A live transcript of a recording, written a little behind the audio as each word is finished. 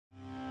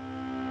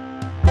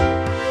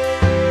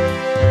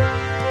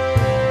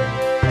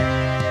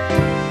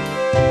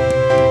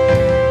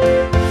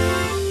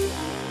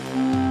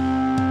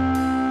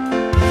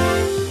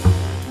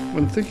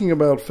When thinking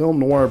about film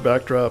noir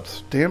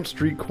backdrops, damp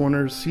street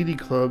corners, seedy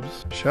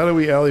clubs,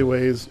 shadowy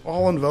alleyways,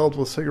 all enveloped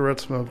with cigarette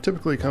smoke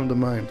typically come to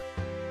mind.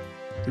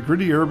 The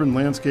gritty urban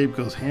landscape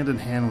goes hand in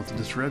hand with the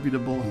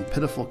disreputable and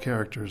pitiful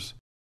characters.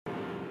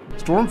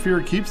 Storm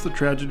Fear keeps the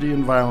tragedy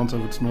and violence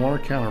of its noir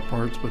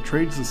counterparts, but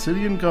trades the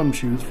city in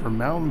gumshoes for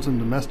mountains and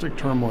domestic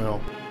turmoil.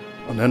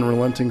 An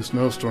unrelenting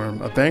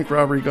snowstorm, a bank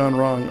robbery gone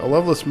wrong, a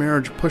loveless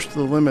marriage pushed to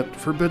the limit,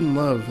 forbidden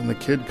love, and the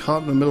kid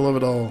caught in the middle of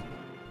it all.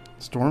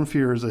 Storm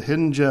Fear is a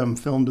hidden gem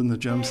filmed in the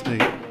gem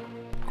state.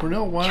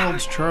 Cornell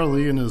Wilde's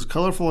Charlie and his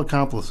colorful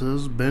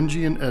accomplices,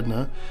 Benji and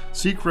Edna,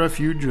 seek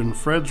refuge in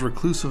Fred's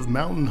reclusive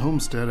mountain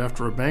homestead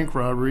after a bank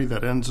robbery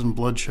that ends in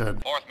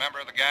bloodshed. Fourth member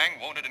of the gang,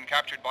 wounded and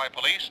captured by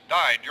police,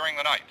 died during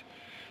the night.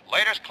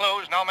 Latest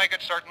clues now make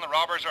it certain the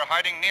robbers are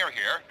hiding near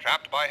here,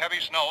 trapped by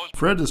heavy snows.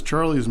 Fred is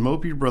Charlie's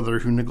mopey brother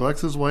who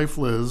neglects his wife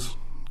Liz,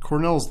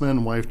 Cornell's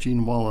then wife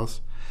Jean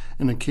Wallace,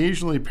 and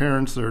occasionally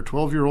parents their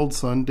 12-year-old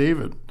son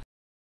David.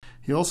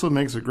 He also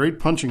makes a great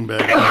punching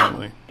bag,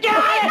 apparently.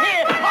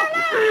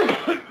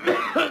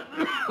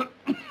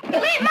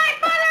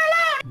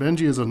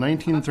 Benji is a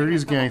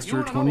 1930s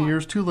gangster 20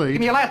 years too late.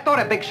 Give me your last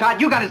thought, big shot.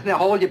 You got us in the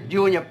hole,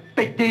 you and your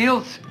big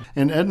deals.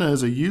 And Edna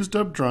is a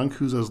used-up drunk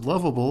who's as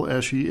lovable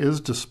as she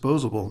is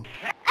disposable.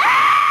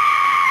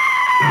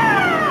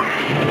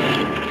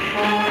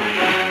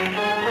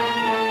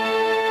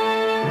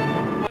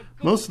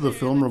 Most of the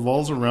film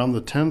revolves around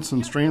the tense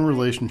and strained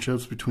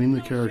relationships between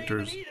the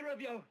characters.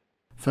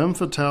 Femme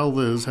fatale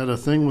Liz had a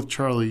thing with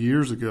Charlie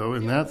years ago,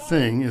 and that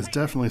thing is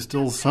definitely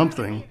still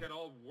something.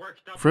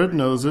 Fred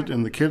knows it,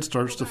 and the kid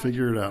starts to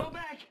figure it out.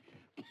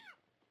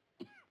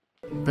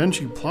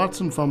 Benji plots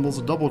and fumbles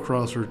a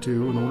double-cross or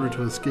two in order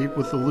to escape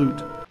with the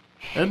loot.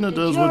 Edna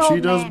does what she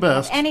does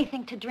best,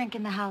 anything to drink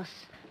in the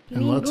house,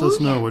 and lets us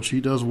know what she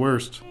does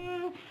worst.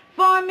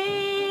 For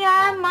me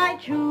and my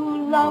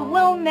true love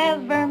will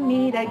never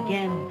meet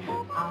again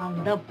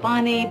on the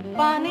bonny,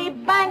 bonny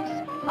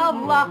banks of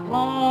Loch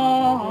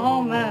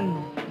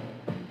Lomond.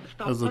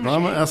 As the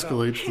drama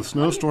escalates, the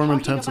snowstorm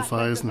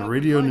intensifies and the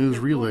radio news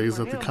relays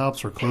that the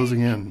cops are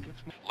closing in.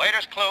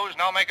 Latest clues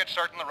now make it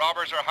certain the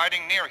robbers are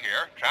hiding near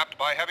here, trapped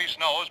by heavy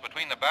snows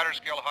between the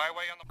Batterskill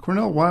Highway and the...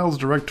 Cornell Wilde's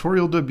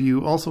directorial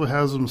debut also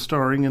has him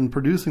starring and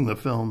producing the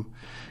film.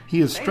 He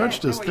has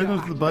stretched as thin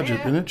as the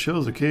budget, and it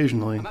shows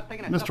occasionally.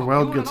 Mr.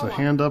 Wilde gets a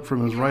hand up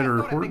from his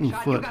writer Horton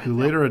Foote, who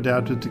later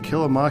adapted To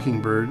Kill a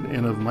Mockingbird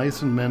and Of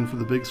Mice and Men for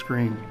the big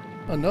screen.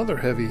 Another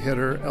heavy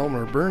hitter,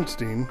 Elmer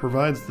Bernstein,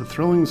 provides the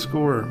thrilling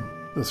score.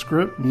 The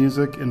script,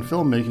 music, and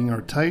filmmaking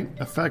are tight,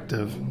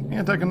 effective,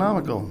 and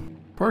economical.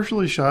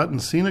 Partially shot in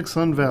scenic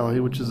Sun Valley,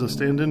 which is a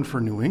stand-in for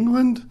New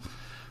England,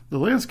 the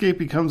landscape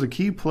becomes a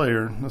key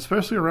player,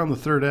 especially around the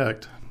third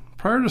act.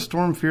 Prior to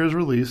Storm Fear's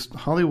release,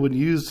 Hollywood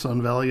used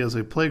Sun Valley as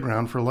a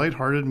playground for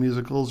light-hearted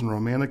musicals and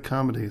romantic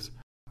comedies.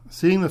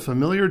 Seeing the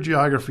familiar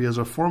geography as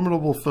a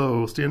formidable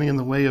foe standing in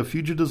the way of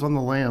fugitives on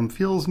the lam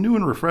feels new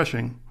and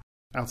refreshing.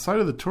 Outside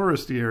of the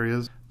touristy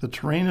areas, the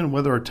terrain and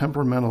weather are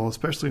temperamental,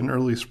 especially in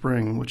early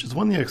spring, which is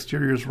when the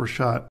exteriors were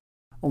shot.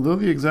 Although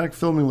the exact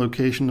filming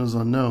location is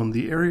unknown,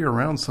 the area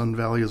around Sun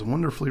Valley is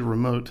wonderfully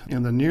remote,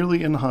 and the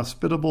nearly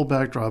inhospitable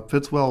backdrop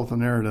fits well with the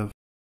narrative.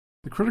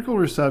 The critical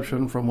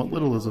reception, from what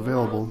little is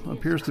available,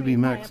 appears to be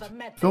mixed.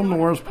 Film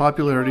noir's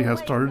popularity has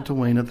started to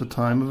wane at the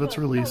time of its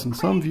release, and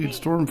some viewed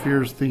Storm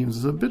Fear's themes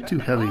as a bit too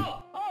heavy.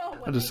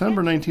 A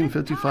December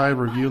 1955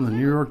 review in the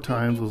New York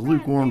Times was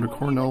lukewarm to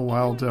Cornell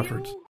Wilde's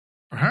efforts.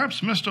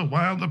 Perhaps Mr.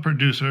 Wilde the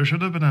producer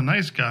should have been a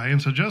nice guy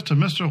and suggest to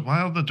Mr.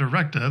 Wilde the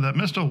director that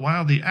Mr.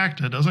 Wilde the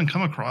actor doesn't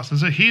come across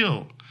as a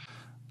heel.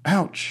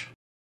 Ouch.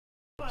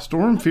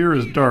 Storm Fear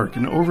is dark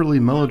and overly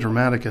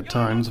melodramatic at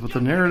times, but the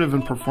narrative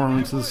and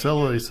performances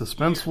sell a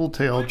suspenseful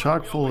tale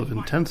chock full of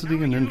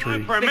intensity and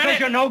intrigue. Because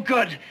you're no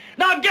good.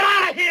 Now get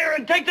out of here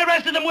and take the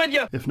rest of them with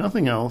you. If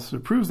nothing else,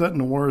 it proves that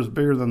noir is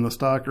bigger than the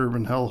stock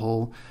urban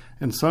hellhole,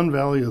 and Sun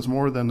Valley is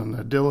more than an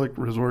idyllic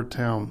resort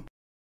town.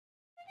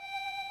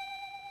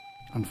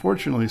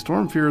 Unfortunately,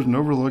 Storm Fear is an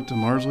overlooked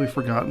and largely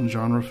forgotten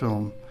genre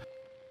film.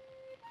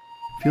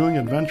 Feeling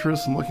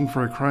adventurous and looking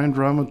for a crime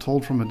drama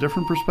told from a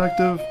different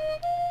perspective?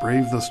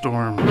 Brave the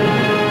storm.